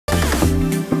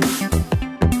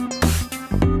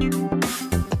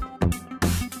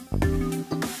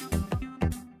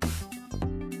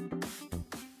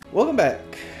Welcome back.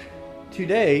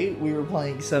 Today we were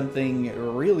playing something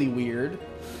really weird.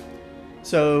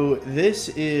 So this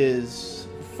is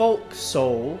Folk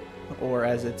Soul, or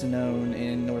as it's known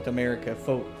in North America,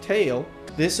 Folk Tale.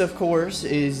 This, of course,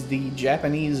 is the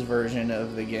Japanese version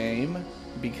of the game,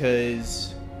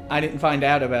 because I didn't find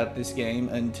out about this game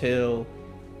until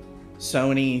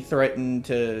Sony threatened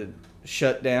to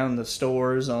shut down the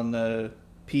stores on the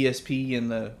PSP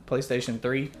and the PlayStation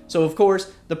 3. So, of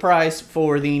course, the price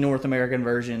for the North American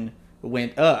version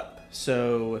went up.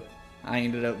 So, I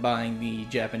ended up buying the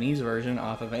Japanese version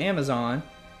off of Amazon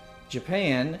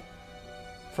Japan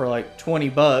for like 20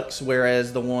 bucks,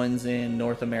 whereas the ones in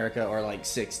North America are like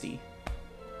 60.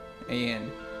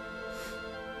 And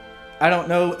I don't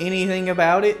know anything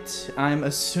about it. I'm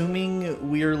assuming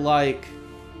we're like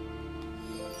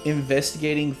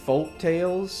investigating folk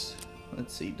tales.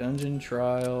 Let's see, dungeon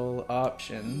trial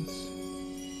options.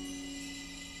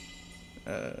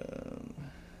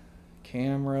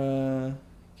 Camera.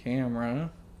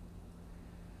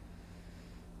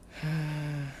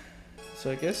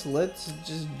 So I guess let's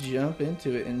just jump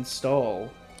into it. Install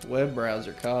web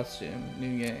browser costume,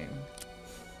 new game.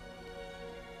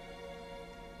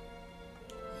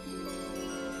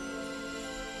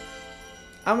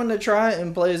 I'm gonna try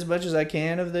and play as much as I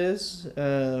can of this.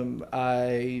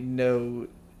 I know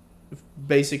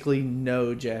basically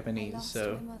no Japanese, I lost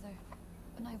so. my mother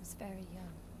when I was very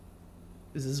young.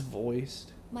 Is this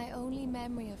voiced? My only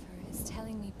memory of her is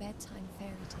telling me bedtime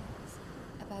fairy tales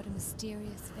about a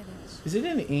mysterious village. Is it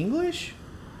in English?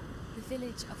 The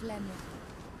village of Lemric,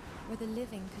 where the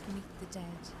living could meet the dead.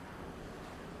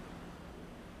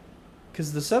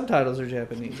 Because the subtitles are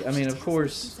Japanese. I mean, of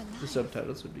course, the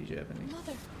subtitles would be Japanese.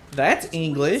 Mother, That's it's been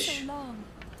English. so long.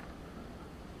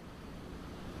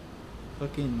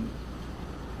 Fucking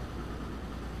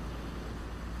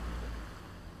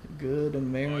good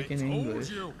American I told English.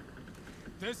 you,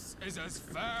 this is as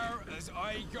far as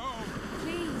I go.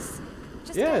 Please,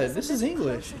 just Yeah, get us this a is little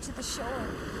English. closer to the shore.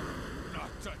 Not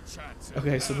a chance. in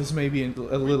Okay, so hell. this may be a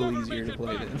little easier to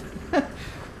play then.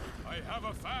 I have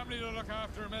a family to look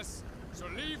after, miss. So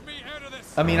leave me out of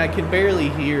this. I mean, I can barely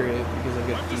hear it because I've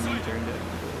got I'm the TV decided. turned up.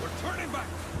 We're turning back.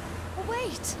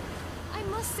 Wait! I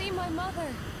must see my mother.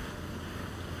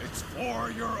 It's for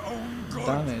your own good.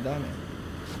 Dame.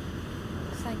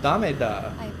 Thank you. Dame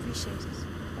da. I appreciate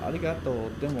it.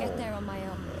 Arigato demo. Get there on my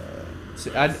own.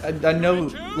 See, I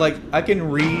know, like, I can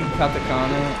read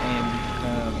katakana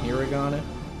and hiragana,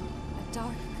 A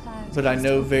dark cloud but I cast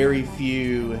know over very my life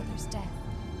few with my mother's death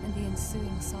and the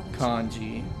ensuing solitude.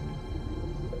 kanji.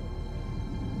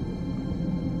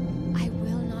 I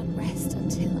will not rest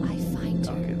until I find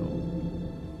her. Takeo.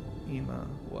 Ima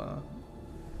wa.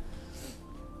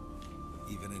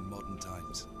 Even in modern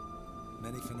times,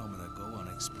 many phenomena go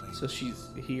unexplained. So she's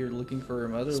here looking for her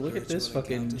mother. Look at this Spiritual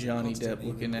fucking encounters are Johnny Depp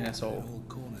constantly looking reported asshole. in all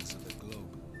corners of the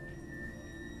globe.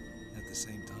 At the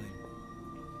same time,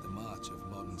 the march of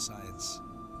modern science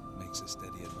makes a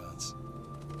steady advance.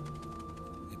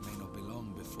 It may not be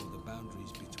long before the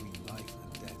boundaries between life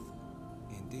and death,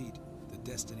 indeed, the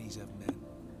destinies of men,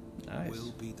 Nice.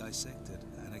 will be dissected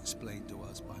and explained to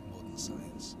us by modern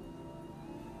science.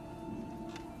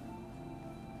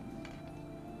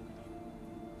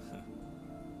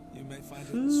 You may find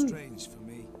it strange for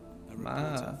me, a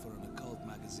reporter for an occult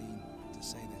magazine, to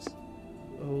say this.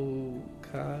 Oh,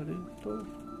 Karuto.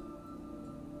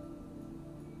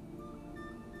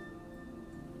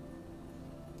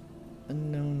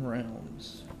 Unknown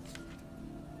realms.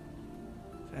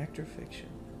 Fact or fiction?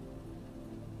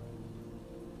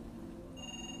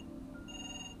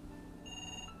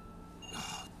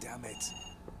 Oh, damn it.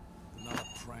 Another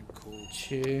prank call.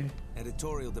 Che.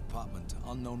 Editorial department,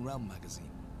 Unknown Realm magazine.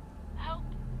 Help!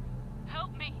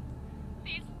 Help me!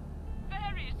 These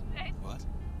fairies, What?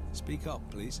 Speak up,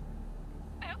 please.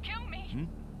 they'll kill me! Hmm?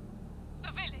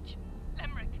 The village,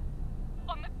 Lemric,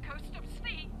 on the coast of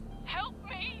sea. Help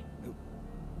me!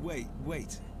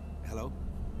 Wait. Hello?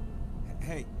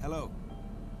 Hey, hello.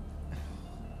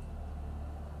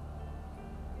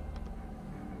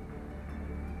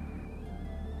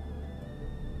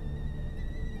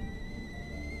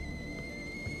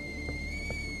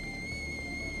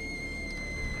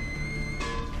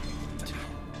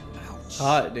 Ouch.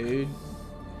 Hot, dude.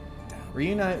 Damn.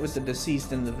 Reunite with the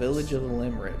deceased in the village of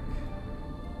Limerick.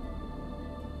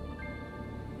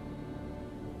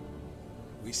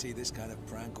 We see this kind of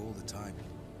prank all the time.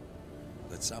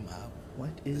 But somehow, What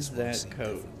is this one that seemed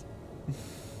code? different.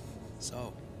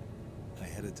 So, I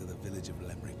headed to the village of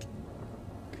Lemric,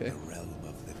 Okay. the realm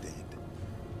of the dead.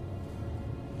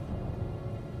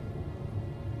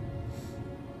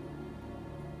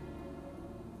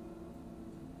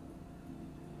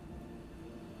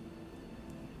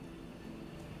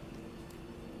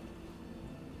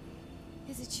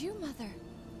 Is it you, Mother?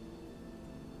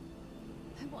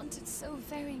 I wanted so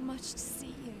very much to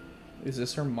see you. Is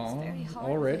this her It's mom very hard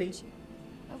already? without you.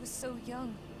 I was so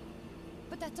young.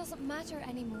 But that doesn't matter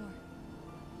anymore.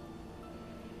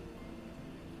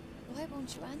 Why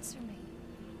won't you answer me?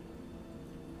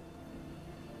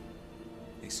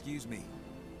 Excuse me.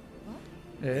 What?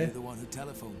 Yeah. You're the one who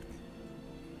telephoned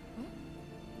me.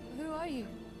 Who are you?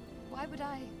 Why would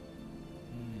I?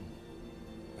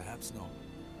 Perhaps not.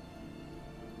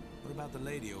 What about the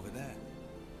lady over there?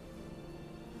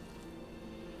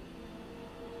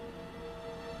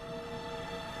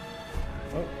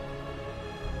 Oh.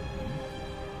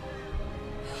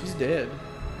 She's dead.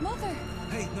 Mother!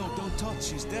 Hey, no, don't touch.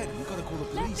 She's dead. We gotta call the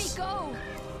Let me police. go!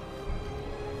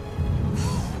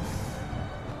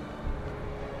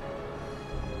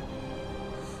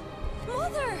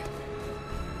 Mother!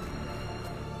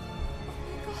 Oh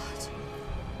my God.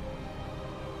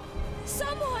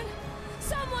 Someone!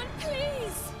 Someone,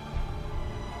 please!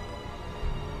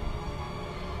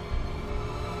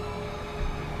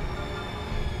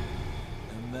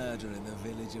 A murder in the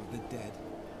village of the dead.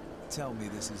 Tell me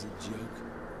this is a joke.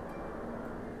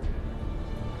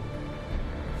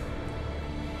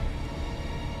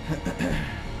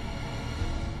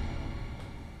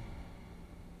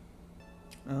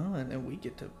 Oh, and then we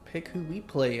get to pick who we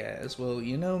play as. Well,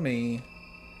 you know me.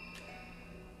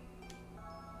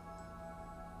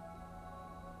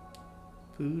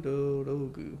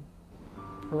 Fudodogu.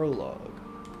 Prologue.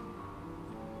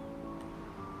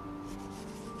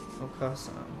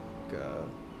 Okasan. Go.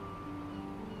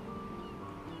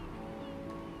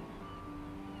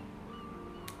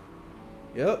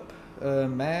 Yep.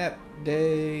 Map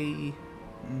day.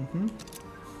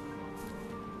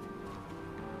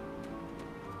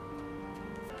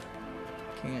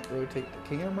 Can't rotate the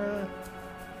camera.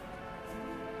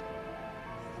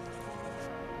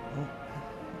 Oh,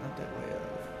 not that way up.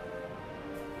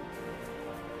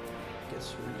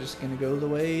 Guess we're just gonna go the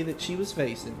way that she was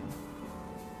facing.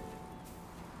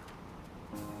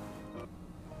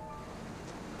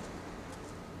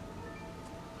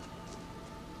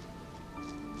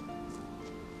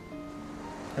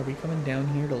 Are we coming down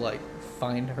here to like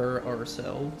find her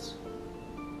ourselves?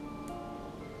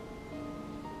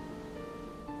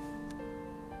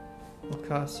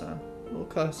 Okasa.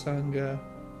 Okasanga.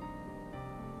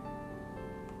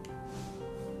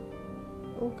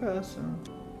 Okasa.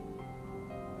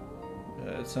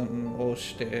 Something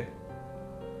oshite.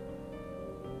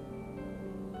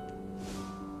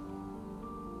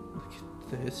 Look at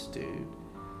this dude.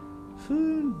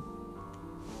 Food.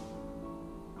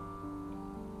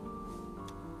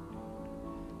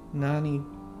 Nani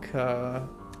ka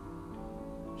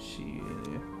shi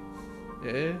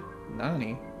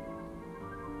Nani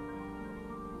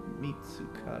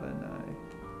Mitsukara nai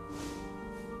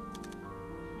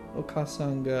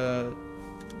Okasan ga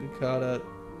Gukara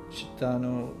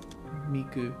Shitano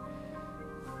Miku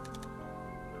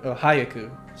Oh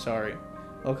Hayaku, sorry.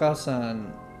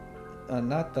 Okasan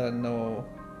Anata no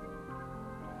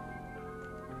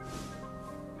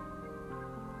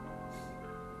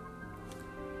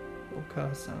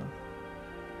Okasan.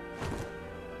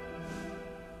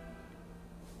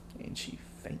 And she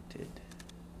fainted.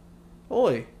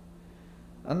 Oi!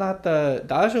 Anata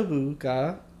dajobu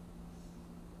ka?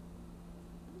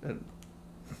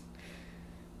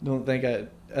 Don't think I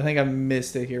think I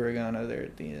missed a hiragana there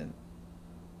at the end.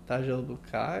 Dajobu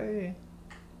kai?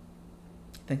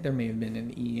 I think there may have been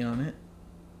an E on it.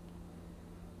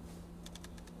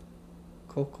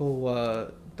 Koko wa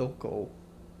doko?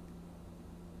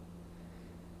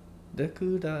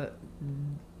 Dekureta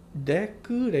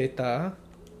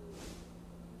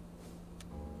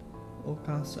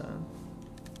Okasan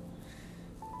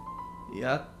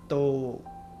Yatto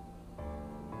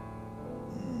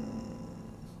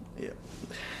Yeah.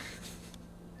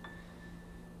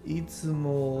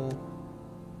 Itsumo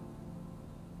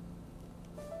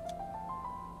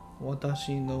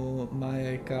Watashi no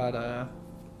mae kara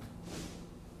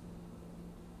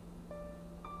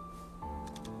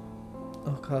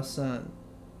Okasan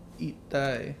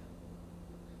Itai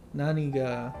Nani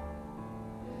ga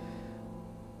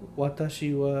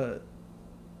Watashi wa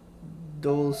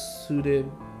dou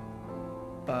surebai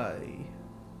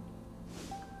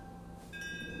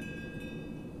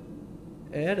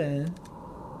Eren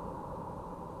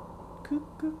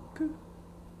Kukuku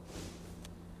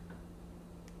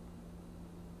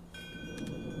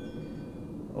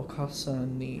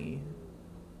Okasan ni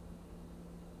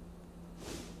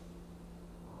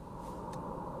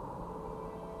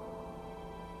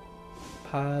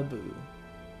Pabu.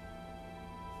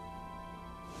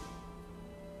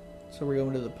 So we're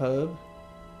going to the pub.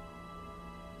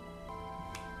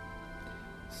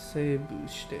 Seibu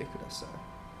shite kudasai.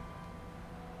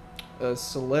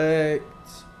 Select.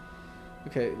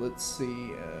 Okay, let's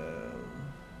see.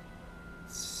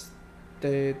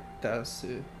 Status.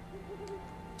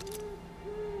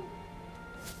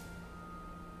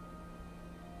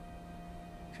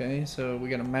 Okay, so we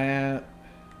got a map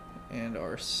and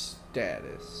our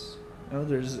status. Oh,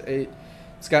 there's a.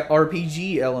 It's got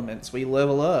RPG elements. We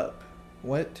level up.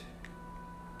 What?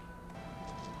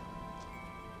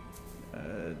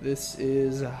 This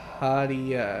is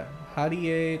Harieta.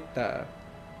 Harieta.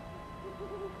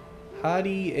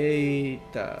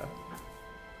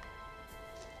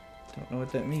 Don't know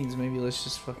what that means. Maybe let's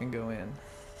just fucking go in.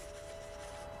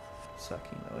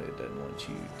 Sakino, it doesn't want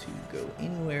you to go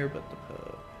anywhere but the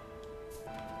pub.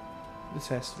 This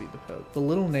has to be the pub. The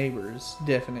Little Neighbors,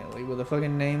 definitely. With a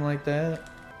fucking name like that.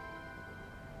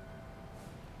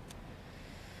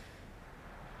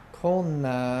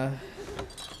 Konna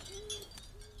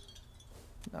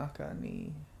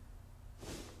Nakani.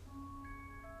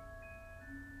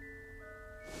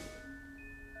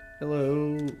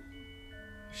 Hello,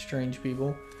 strange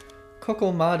people.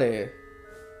 Kokomade.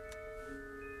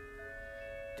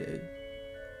 Dead.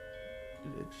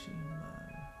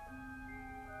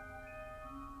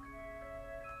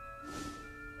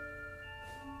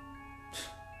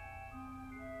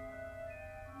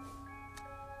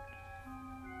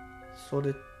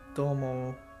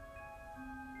 Soretomo.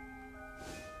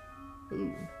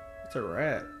 Ooh, it's a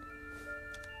rat.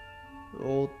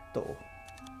 Oto.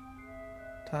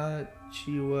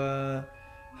 Tachi wa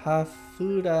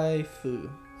hafuraifu.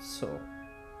 So.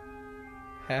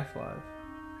 Half-Life.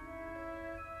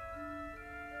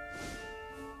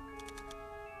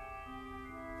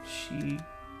 Shku?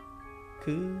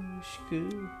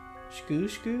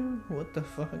 What the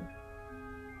fuck?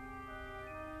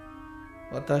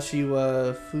 Watashi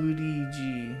wa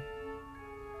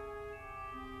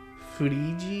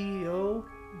Furiji yo?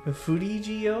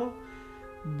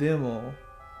 Demo.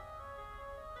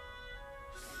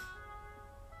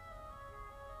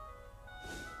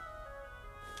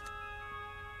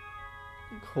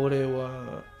 Kore wa...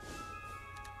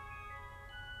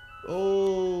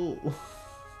 Oh!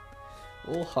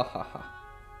 Oh ha ha ha.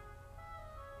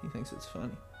 He thinks it's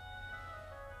funny.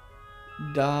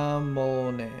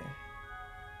 Damone.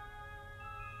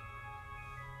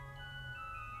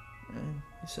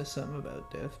 He says something about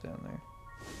death down there.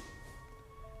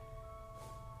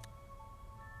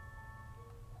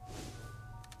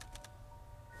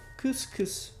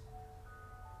 Couscous.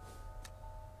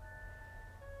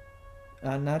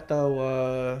 Anata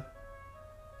wa...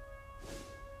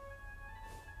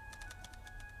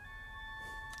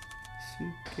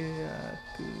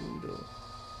 Sukeakuro.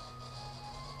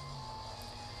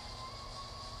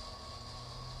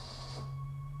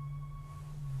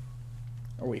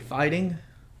 Are we fighting?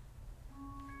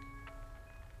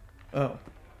 Oh.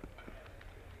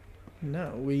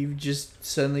 No, we've just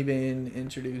suddenly been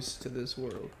introduced to this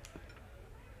world.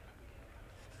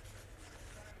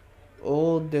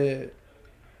 Ode.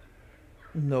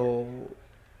 No.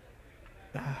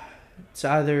 It's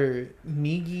either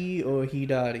Migi or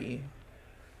Hidari.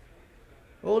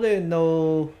 Ode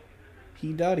no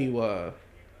Hidari wa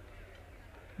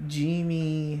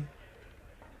Jimi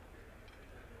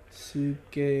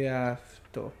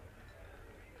Sukeafto.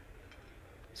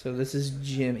 So this is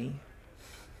Jimmy.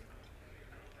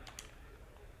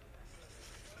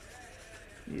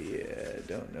 Yeah,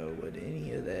 don't know what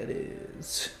any of that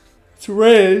is. It's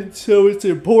red, so it's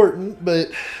important,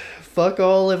 but fuck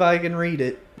all if I can read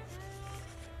it.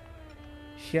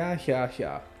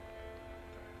 Hya.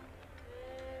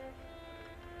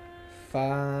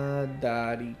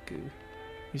 Fadariku.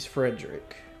 He's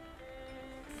Frederick.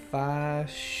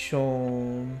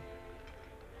 Fashion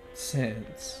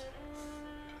sense.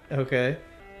 Okay.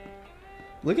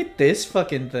 Look at this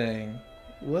fucking thing.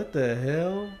 What the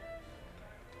hell?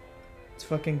 It's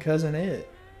fucking Cousin It.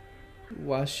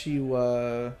 Washi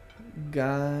wa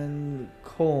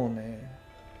gankone.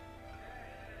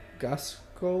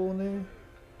 Gaskone?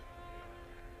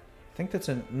 I think that's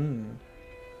an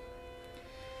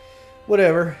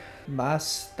Whatever.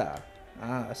 Masta.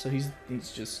 Ah, so he's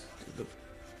just the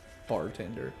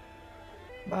bartender.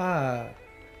 Ma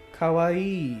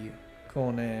kawaii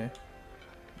kone.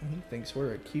 He thinks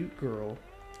we're a cute girl.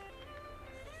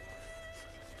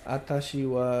 Atashi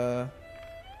wa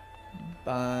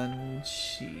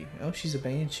banshee. Oh, she's a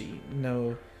banshee.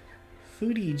 No.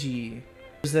 Furiji.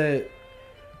 Is that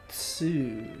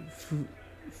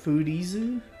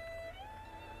Furizu?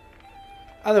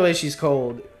 Either way, she's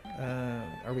cold.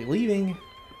 Are we leaving?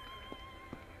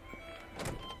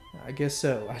 I guess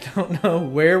so. I don't know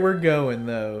where we're going,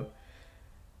 though.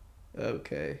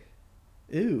 Okay.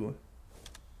 Ew.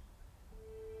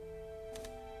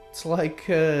 It's like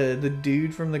the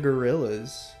dude from the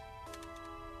Gorillas.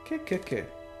 Kekeke.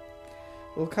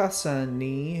 Okasa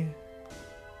ni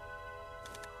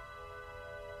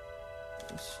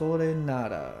sore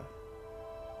nara.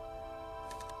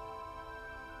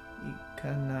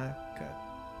 Ikanaka.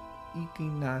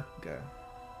 Ikinaka.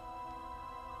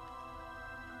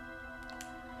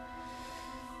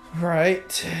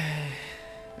 Right.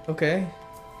 Okay.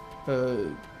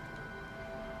 Am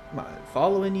I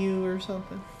following you or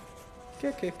something?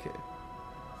 Kekeke.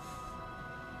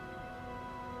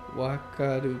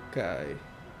 Wakarukai.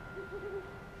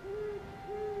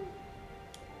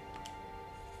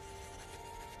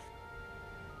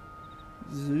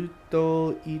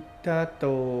 Zutto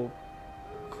itato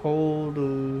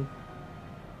koru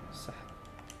sa.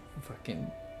 Fucking.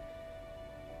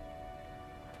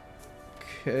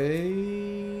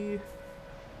 Okay.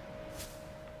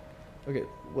 Okay,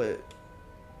 what?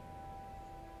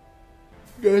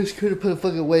 You guys could have put a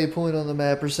fucking waypoint on the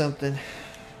map or something.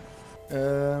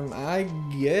 I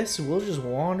guess we'll just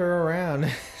wander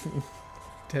around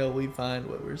until we find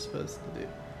what we're supposed to do.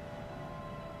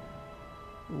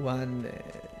 One.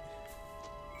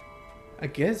 I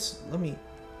guess, let me.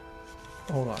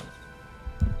 Hold on.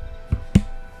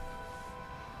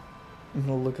 I'm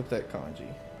gonna look up that kanji.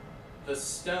 The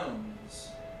Stones.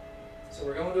 So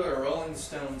we're going to a Rolling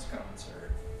Stones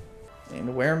concert.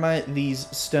 And where might these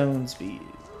stones be?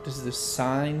 Does the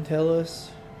sign tell us?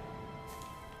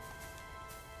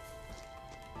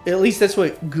 At least that's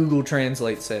what Google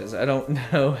Translate says. I don't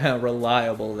know how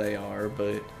reliable they are,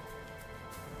 but...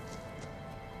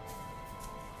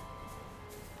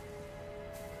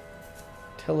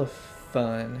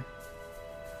 Telephone.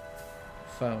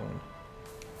 Phone.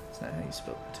 That's not how you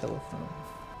spell telephone.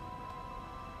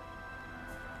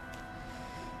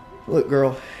 Look,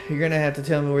 girl, you're gonna have to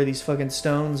tell me where these fucking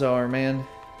stones are, man.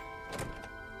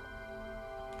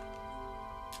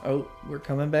 Oh, we're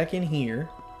coming back in here.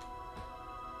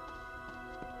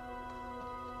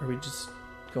 Are we just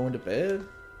going to bed?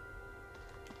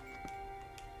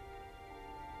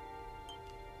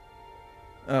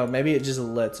 Oh, maybe it just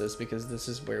lets us because this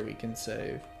is where we can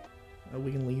save. Oh,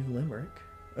 we can leave Limerick.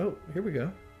 Oh, here we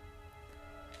go.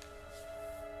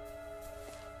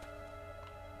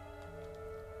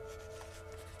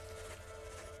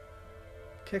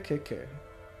 Kekeke.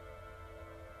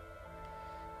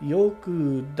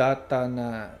 Yoku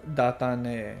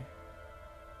datane.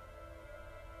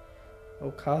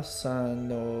 Okasan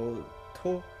no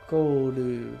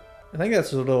tokoru. I think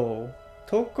that's ro.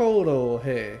 Tokoro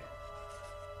he.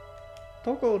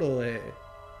 Tokoro he.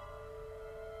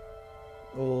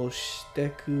 O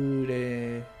shite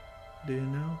kureru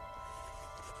no?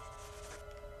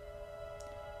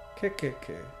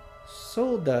 Kekeke.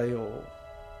 So da yo.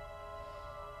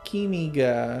 Kimi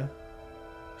ga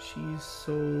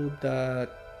shisodatta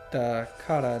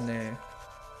kara ne.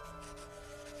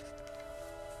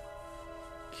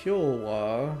 Kyou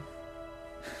wa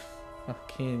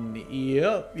fucking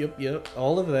yep,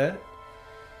 all of that.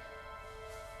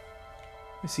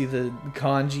 You see the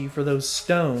kanji for those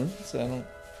stones. I don't.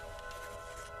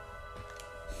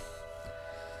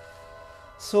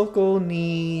 Soko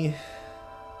ni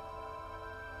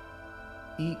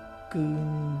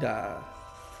ikunda.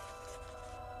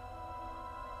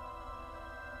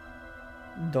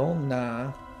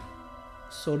 Donna.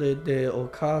 Sore de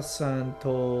okasan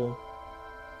to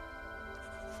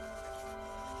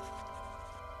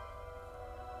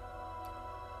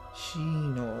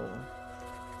Shino.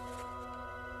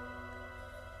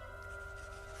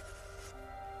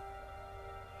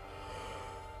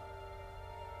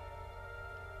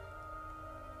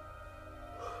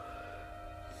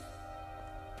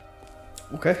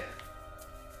 Okay.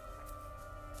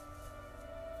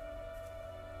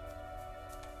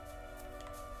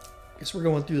 Guess we're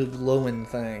going through the glowing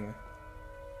thing.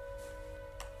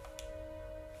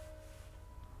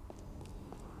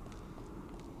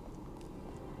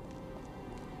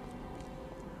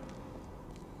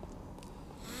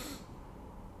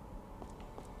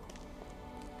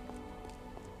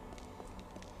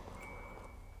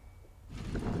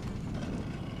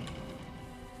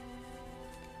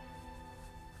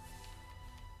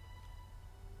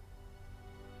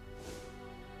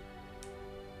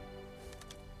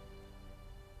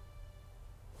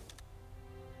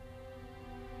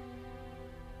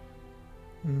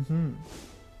 Mm-hmm.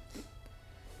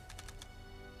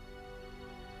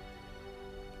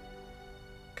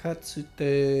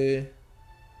 Katsute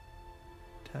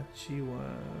Tachi wa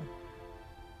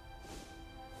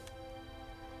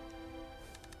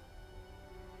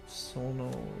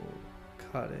Sono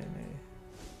Karene.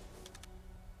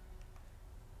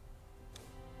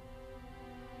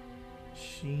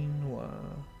 Shinwa.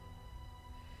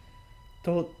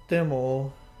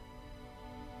 Totemo.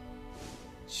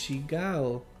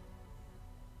 Chigao.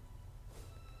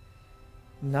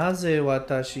 Naze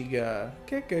watashi ga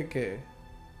kekeke.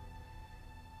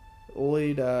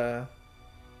 Oida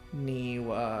ni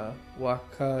wa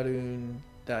wakarun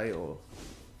dayo.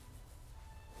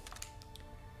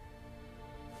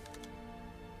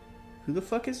 Who the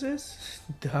fuck is this?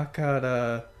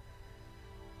 Dakara.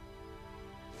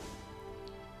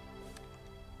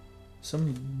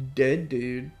 Some dead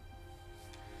dude.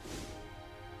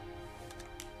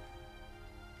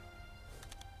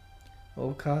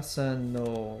 Okasan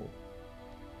no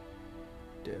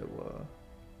dewa.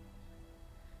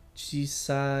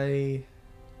 Chisai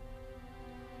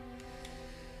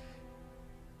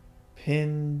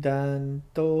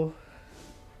pendanto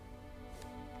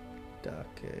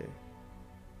dake.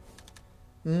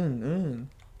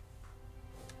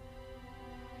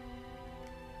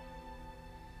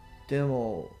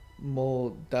 Demo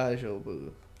mo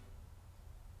dajobu.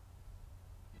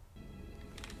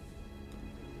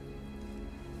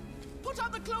 Put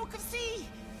on the cloak of sea,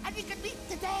 and you can meet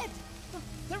the dead.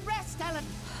 The rest, Ellen.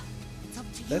 It's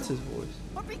up to you. That's his voice.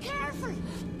 But be careful.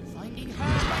 Finding her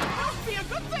might not be a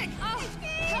good thing. Oh,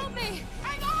 help me!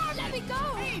 Hang on! Let me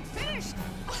go! Hey, finished!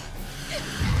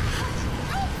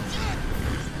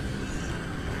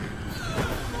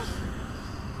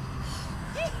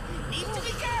 Need to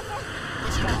be careful.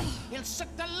 This guy, he'll suck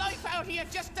the life out of you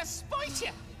just to spite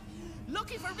you.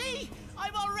 Lucky for me,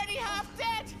 I'm already half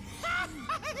dead.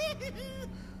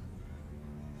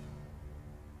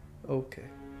 Okay.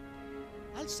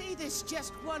 I'll say this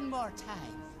just one more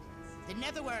time. The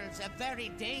Netherworld's a very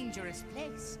dangerous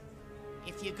place.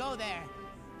 If you go there,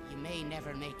 you may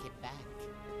never make it back.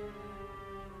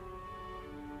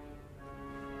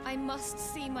 I must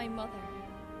see my mother.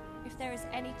 If there is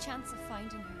any chance of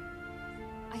finding her,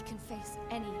 I can face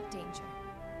any danger.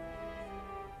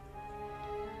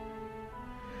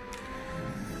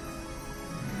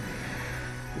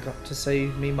 You got to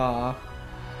save me, Ma.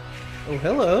 Oh,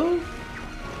 hello.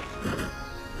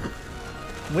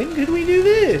 When could we do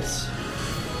this?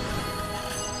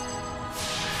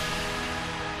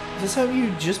 Is this something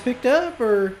you just picked up,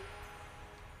 or?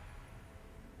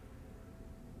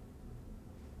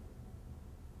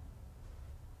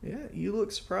 Yeah, you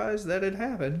look surprised that it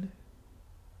happened.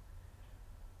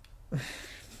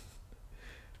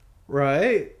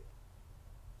 Right?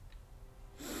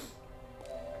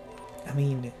 I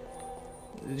mean,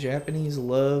 the Japanese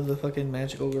love the fucking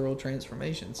magical girl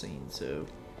transformation scene, so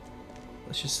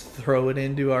let's just throw it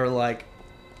into our, like,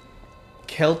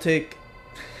 Celtic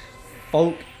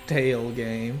folk tale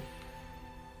game.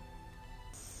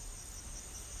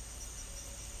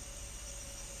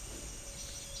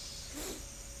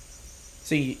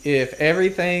 See, if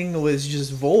everything was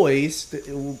just voiced,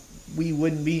 we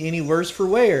wouldn't be any worse for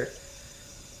wear.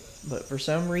 But for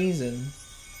some reason,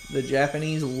 the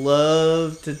Japanese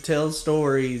love to tell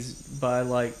stories by,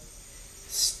 like,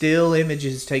 still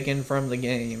images taken from the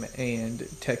game and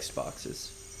text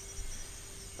boxes.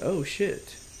 Oh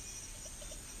shit.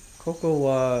 Koko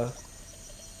oh,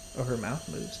 her mouth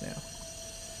moves now.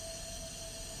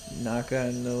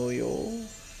 Naka no yo.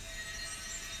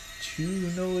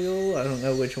 Chu no yo. I don't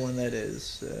know which one that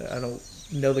is. I don't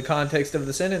know the context of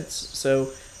the sentence,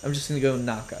 so I'm just gonna go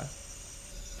Naka.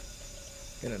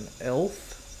 Got an elf.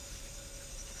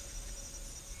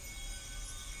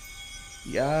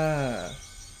 Yeah.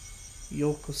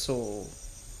 Yokoso.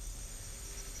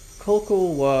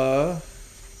 Koko wa.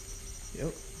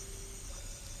 Yep.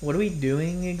 What are we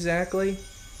doing exactly?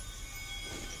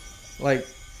 Like,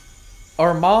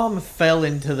 our mom fell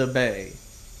into the bay.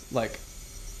 Like,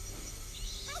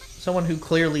 someone who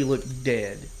clearly looked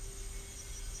dead.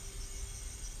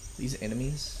 These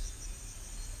enemies.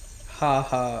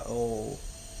 Haha oh.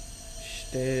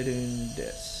 Shiterun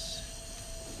desu.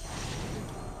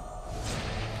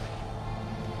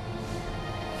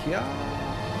 Yeah.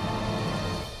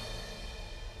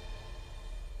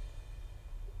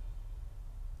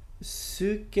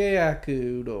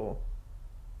 Sukeakuro.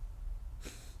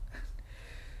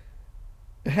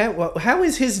 How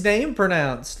is his name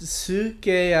pronounced?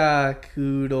 Sukeakuro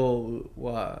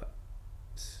wa.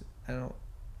 I don't.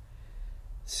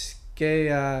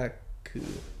 Sukeaku.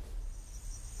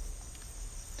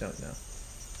 Don't know.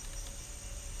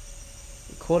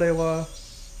 Kore wa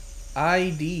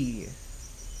ID.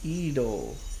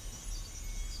 Ido.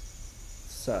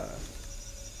 Sa.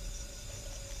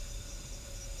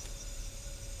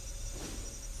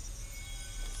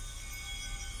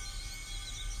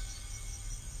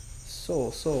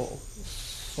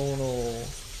 Sono.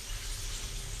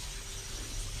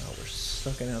 Oh, we're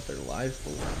sucking out their life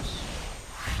force.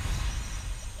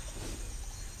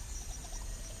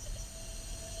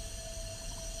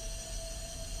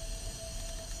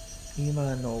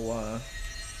 Ima no wa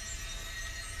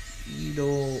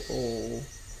Ido o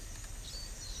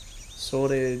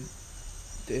Sore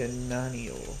de nani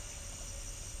o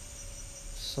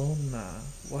Sonna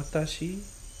watashi?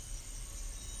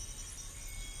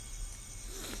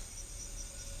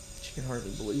 She can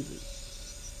hardly believe it.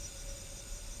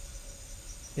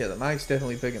 Yeah, the mic's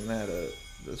definitely picking that up.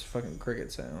 Those fucking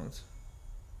cricket sounds.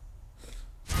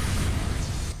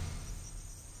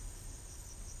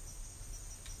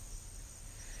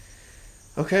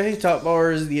 Okay, top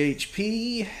bar is the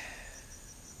HP.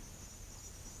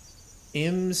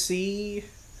 MC.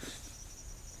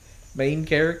 Main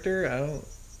character, I don't...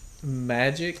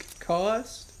 Magic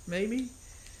cost, maybe?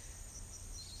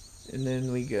 And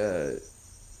then we got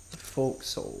folk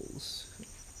souls.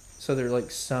 So they're like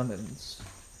summons.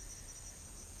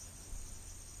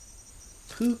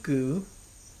 Puku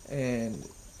and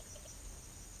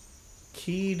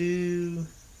Kidu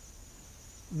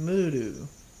Moody.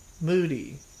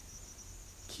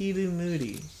 Kidu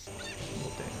Moody.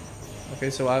 Okay,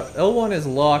 so L1 is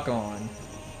lock on.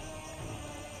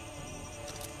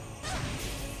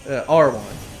 R1.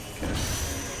 Okay.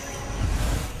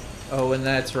 Oh, and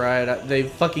that's right. They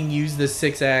fucking used the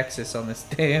 6-axis on this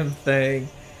damn thing.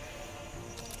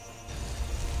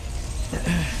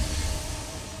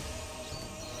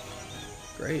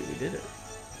 Great, we did it.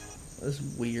 That's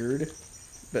weird.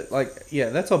 But, like, yeah,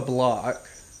 that's a block.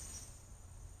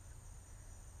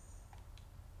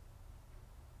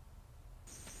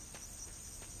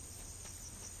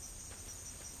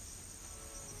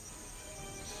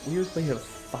 Weird way of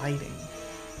fighting.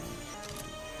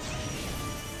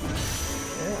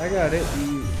 Yeah, I got it.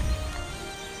 You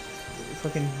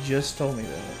fucking just told me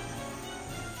that.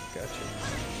 Gotcha.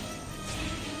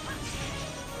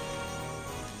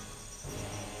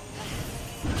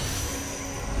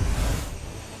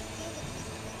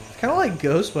 It's kind of like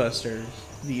Ghostbusters,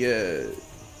 the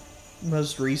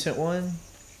most recent one.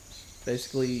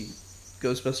 Basically,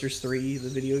 Ghostbusters 3, the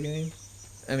video game.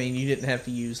 I mean, you didn't have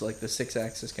to use like the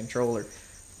 6-axis controller,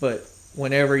 but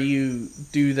whenever you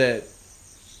do that,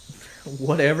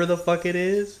 whatever the fuck it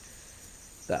is,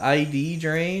 the ID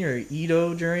drain or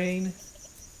Edo drain,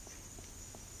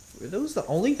 were those the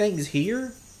only things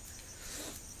here?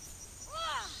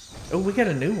 Oh, we got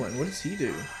a new one. What does he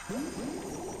do?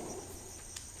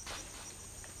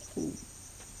 Ooh.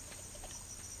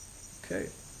 Okay.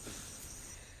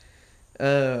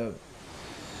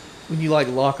 When you like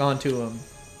lock onto him,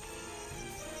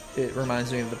 it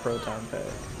reminds me of the Proton Pack.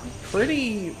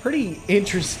 Pretty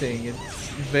interesting. It's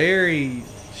very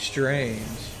strange.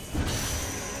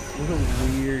 What a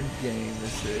weird game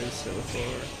this is so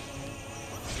far.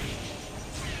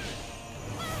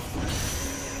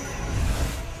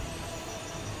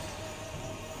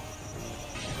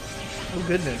 Oh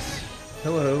goodness.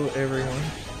 Hello everyone.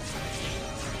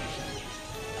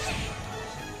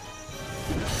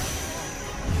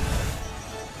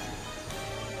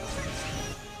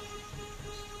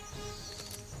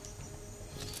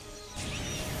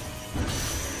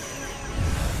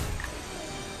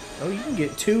 Oh, you can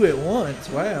get 2 at once.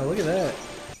 Wow, look at that.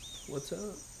 What's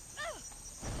up?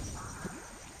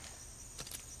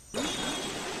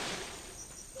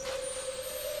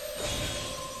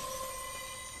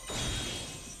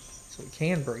 So we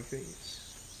can break these.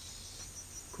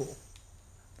 Cool.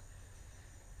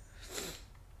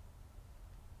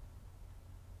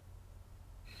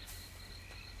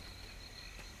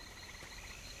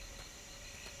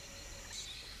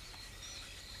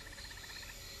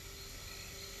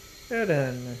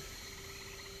 Then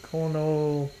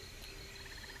Kono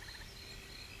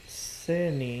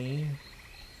Seni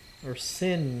or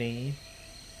Sinni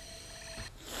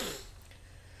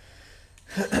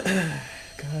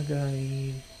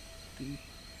Kagai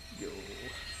Yo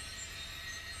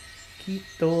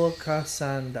Kito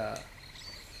Kasanda.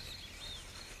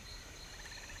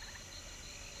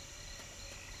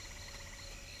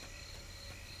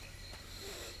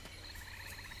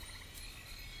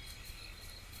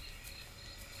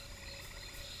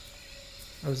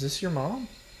 Oh, is this your mom?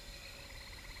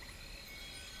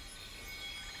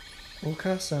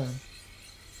 Okasan.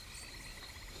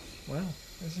 Wow,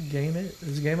 this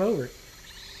is game over.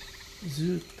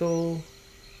 Zuto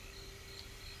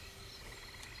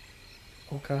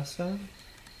Okasan.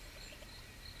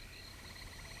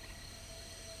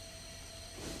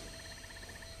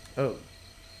 Oh,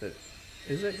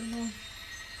 is that your mom?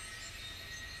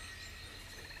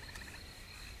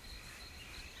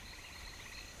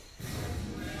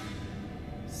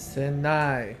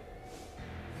 Senai.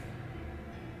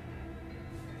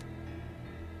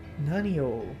 Nani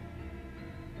o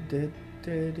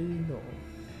detteru no?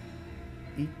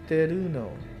 Itteru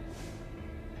no?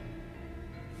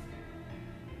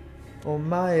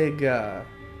 Omae ga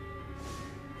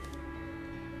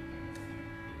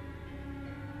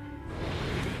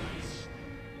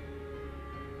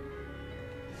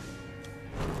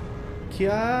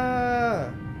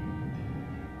Kya?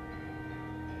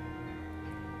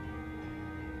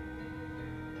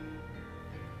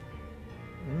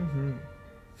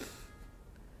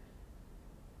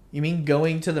 You mean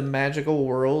going to the magical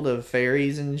world of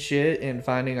fairies and shit and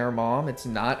finding our mom? It's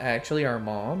not actually our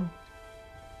mom?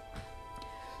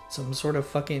 Some sort of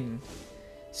fucking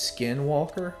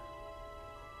skinwalker?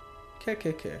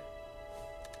 Ke.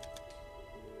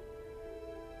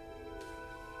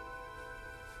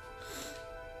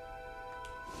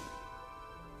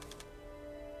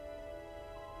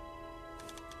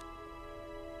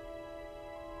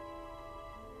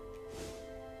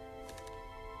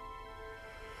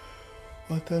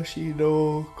 私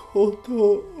のこと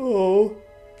を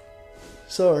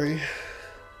Sorry.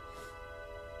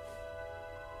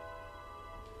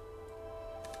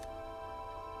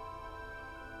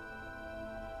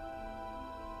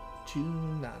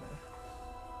 Junana.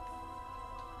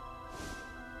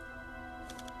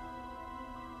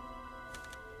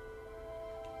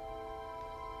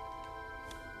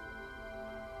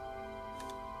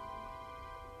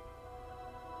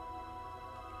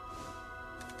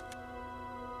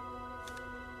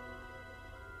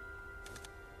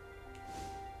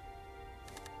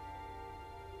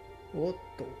 What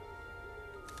the?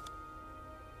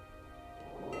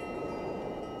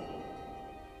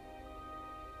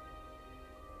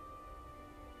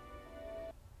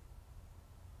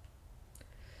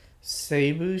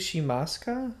 Seibu shimasu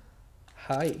ka?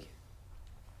 Hai.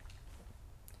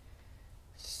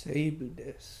 Seibu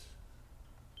desu.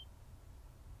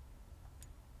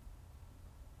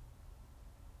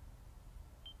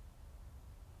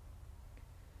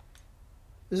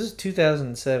 This is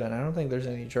 2007. I don't think there's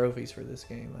any trophies for this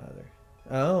game either.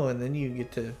 Oh, and then you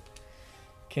get to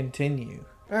continue.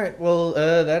 Alright, well,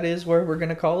 that is where we're going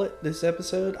to call it this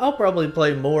episode. I'll probably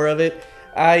play more of it.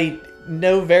 I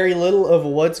know very little of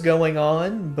what's going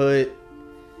on, but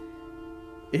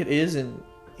it is an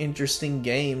interesting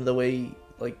game, the way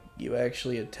like you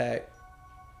actually attack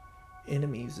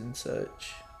enemies and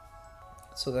such.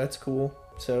 So that's cool.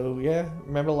 So yeah,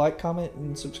 remember to like, comment,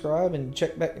 and subscribe, and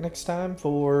check back next time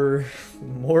for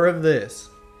more of this.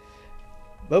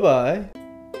 Bye-bye.